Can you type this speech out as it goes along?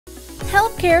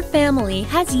HealthCare family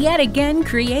has yet again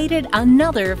created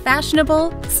another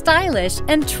fashionable, stylish,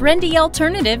 and trendy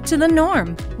alternative to the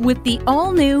norm with the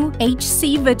all-new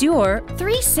HC Vadur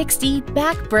 360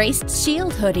 Back-braced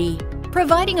Shield Hoodie.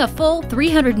 Providing a full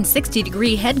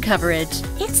 360-degree head coverage,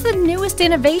 it's the newest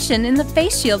innovation in the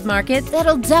face shield market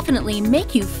that'll definitely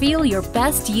make you feel your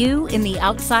best you in the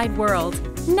outside world.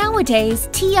 Nowadays,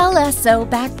 TLSO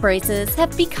back braces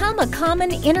have become a common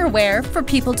innerwear for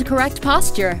people to correct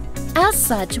posture. As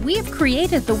such, we have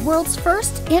created the world's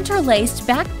first interlaced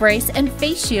back brace and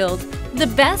face shield, the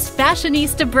best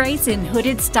fashionista brace in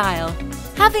hooded style.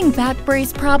 Having back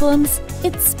brace problems?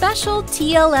 Its special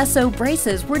TLSO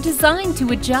braces were designed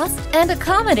to adjust and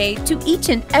accommodate to each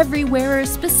and every wearer's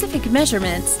specific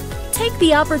measurements. Take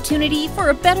the opportunity for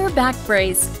a better back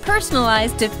brace,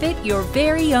 personalized to fit your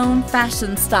very own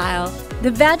fashion style. The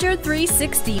Vadur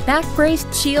 360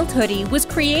 Back-braced Shield Hoodie was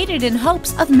created in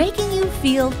hopes of making you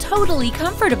feel totally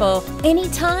comfortable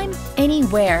anytime,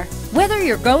 anywhere. Whether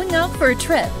you're going out for a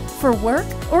trip, for work,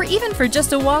 or even for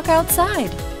just a walk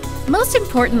outside. Most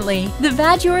importantly, the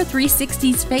Vadur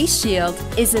 360's face shield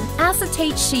is an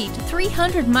acetate sheet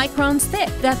 300 microns thick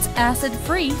that's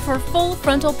acid-free for full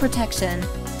frontal protection.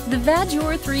 The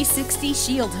Vadur 360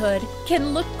 Shield Hood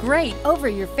can look great over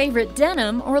your favorite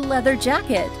denim or leather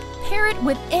jacket. Pair it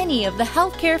with any of the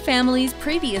HealthCare family's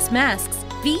previous masks.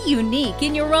 Be unique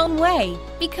in your own way,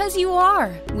 because you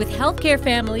are, with HealthCare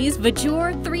family's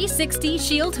Vadur 360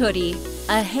 Shield Hoodie,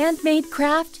 a handmade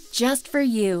craft just for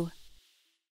you.